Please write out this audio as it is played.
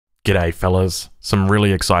G'day fellas, some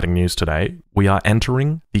really exciting news today. We are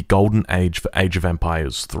entering the golden age for Age of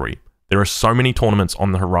Empires 3. There are so many tournaments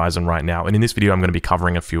on the horizon right now, and in this video I'm going to be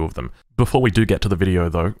covering a few of them. Before we do get to the video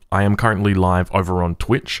though, I am currently live over on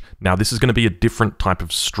Twitch. Now this is going to be a different type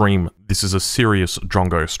of stream. This is a serious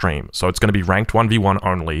Drongo stream. So it's going to be ranked 1v1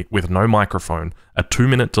 only, with no microphone, a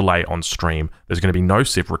 2-minute delay on stream, there's going to be no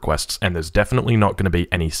civ requests, and there's definitely not going to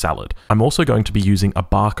be any salad. I'm also going to be using a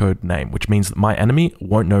barcode name, which means that my enemy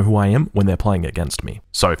won't know who I am when they're playing against me.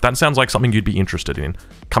 So if that sounds like something you'd be interested in,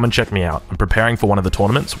 come and check me out. I'm preparing for one of the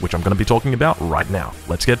tournaments, which I'm going to be talking about right now.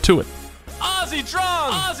 Let's get to it. Aussie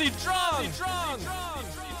Drong! Aussie Drong!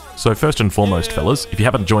 So first and foremost, fellas, if you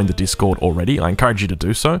haven't joined the Discord already, I encourage you to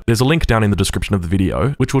do so. There's a link down in the description of the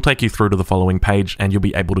video, which will take you through to the following page, and you'll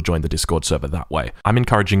be able to join the Discord server that way. I'm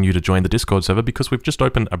encouraging you to join the Discord server because we've just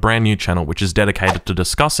opened a brand new channel, which is dedicated to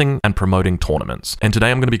discussing and promoting tournaments. And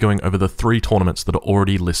today I'm going to be going over the 3 tournaments that are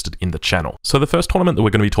already listed in the channel. So the first tournament that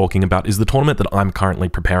we're going to be talking about is the tournament that I'm currently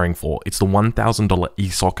preparing for. It's the $1,000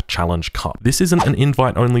 ESOC Challenge Cup. This isn't an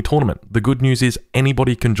invite-only tournament. The good news is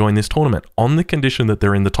anybody can join this tournament on the condition that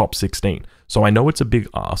they're in the top 16. So I know it's a big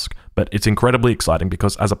ask, but it's incredibly exciting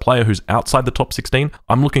because as a player who's outside the top 16,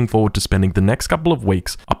 I'm looking forward to spending the next couple of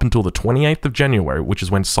weeks up until the 28th of January, which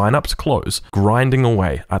is when signups close, grinding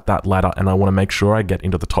away at that ladder, and I want to make sure I get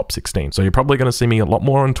into the top 16. So you're probably going to see me a lot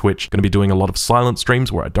more on Twitch, going to be doing a lot of silent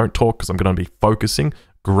streams where I don't talk because I'm going to be focusing,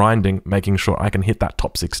 grinding, making sure I can hit that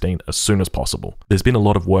top 16 as soon as possible. There's been a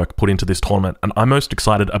lot of work put into this tournament, and I'm most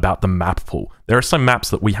excited about the map pool. There are some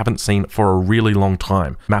maps that we haven't seen for a really long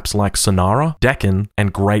time. Maps like Sonara, Deccan,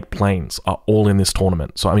 and Great Plains are all in this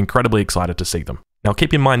tournament, so I'm incredibly excited to see them. Now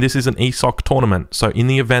keep in mind this is an ESOC tournament, so in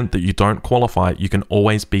the event that you don't qualify, you can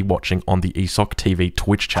always be watching on the ESOC TV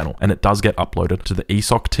Twitch channel, and it does get uploaded to the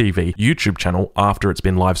ESOC TV YouTube channel after it's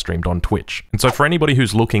been live streamed on Twitch. And so for anybody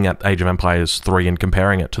who's looking at Age of Empires 3 and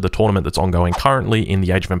comparing it to the tournament that's ongoing currently in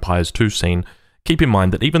the Age of Empires 2 scene, keep in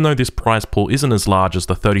mind that even though this prize pool isn't as large as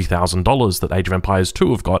the $30,000 that Age of Empires 2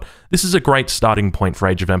 have got, this is a great starting point for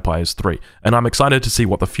Age of Empires 3, and I'm excited to see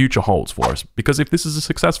what the future holds for us, because if this is a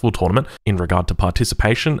successful tournament in regard to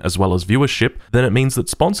participation as well as viewership, then it means that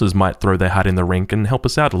sponsors might throw their hat in the ring and help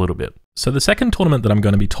us out a little bit. So the second tournament that I'm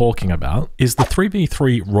going to be talking about is the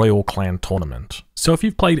 3v3 Royal Clan Tournament. So if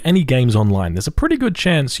you've played any games online, there's a pretty good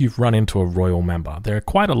chance you've run into a Royal member. They're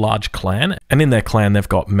quite a large clan, and in their clan they've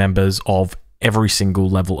got members of every single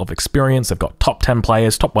level of experience. They've got top 10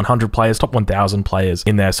 players, top 100 players, top 1000 players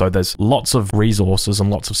in there. So there's lots of resources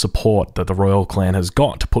and lots of support that the Royal Clan has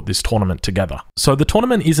got to put this tournament together. So the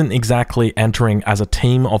tournament isn't exactly entering as a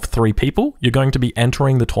team of 3 people. You're going to be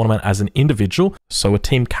entering the tournament as an individual. So a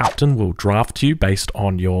team captain will draft you based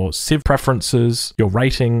on your civ preferences, your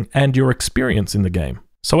rating, and your experience in the game.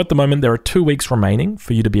 So at the moment, there are 2 weeks remaining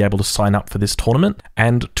for you to be able to sign up for this tournament,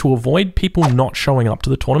 and to avoid people not showing up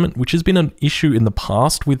to the tournament, which has been an issue in the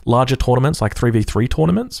past with larger tournaments like 3v3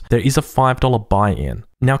 tournaments, there is a $5 buy-in.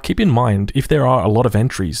 Now keep in mind, if there are a lot of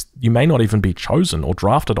entries, you may not even be chosen or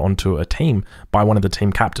drafted onto a team by one of the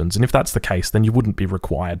team captains, and if that's the case, then you wouldn't be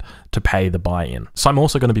required to pay the buy-in. So I'm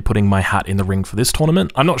also going to be putting my hat in the ring for this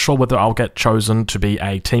tournament. I'm not sure whether I'll get chosen to be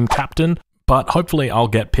a team captain, but hopefully I'll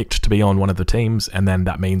get picked to be on one of the teams, and then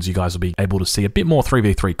that means you guys will be able to see a bit more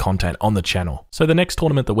 3v3 content on the channel. So the next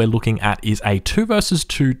tournament that we're looking at is a 2 vs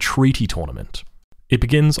 2 treaty tournament. It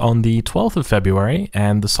begins on the 12th of February,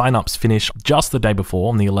 and the signups finish just the day before,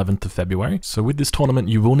 on the 11th of February. So with this tournament,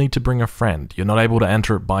 you will need to bring a friend. You're not able to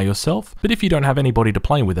enter it by yourself, but if you don't have anybody to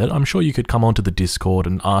play with it, I'm sure you could come onto the Discord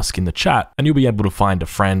and ask in the chat, and you'll be able to find a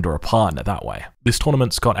friend or a partner that way. This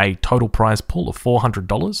tournament's got a total prize pool of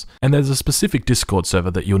 $400, and there's a specific Discord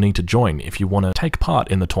server that you'll need to join if you want to take part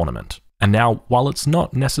in the tournament. And now, while it's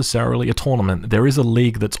not necessarily a tournament, there is a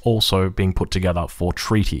league that's also being put together for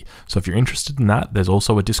Treaty. So if you're interested in that, there's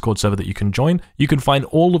also a Discord server that you can join. You can find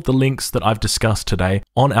all of the links that I've discussed today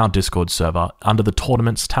on our Discord server under the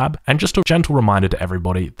Tournaments tab. And just a gentle reminder to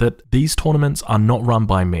everybody that these tournaments are not run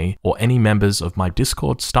by me or any members of my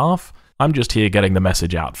Discord staff. I'm just here getting the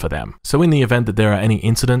message out for them. So in the event that there are any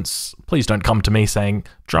incidents, please don't come to me saying,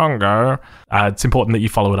 Drongo. It's important that you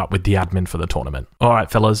follow it up with the admin for the tournament. All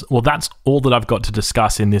right, fellas. Well, that's all that I've got to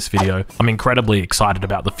discuss in this video. I'm incredibly excited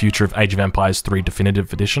about the future of Age of Empires 3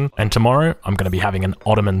 Definitive Edition. And tomorrow, I'm going to be having an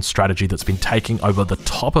Ottoman strategy that's been taking over the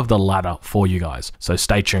top of the ladder for you guys. So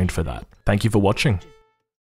stay tuned for that. Thank you for watching.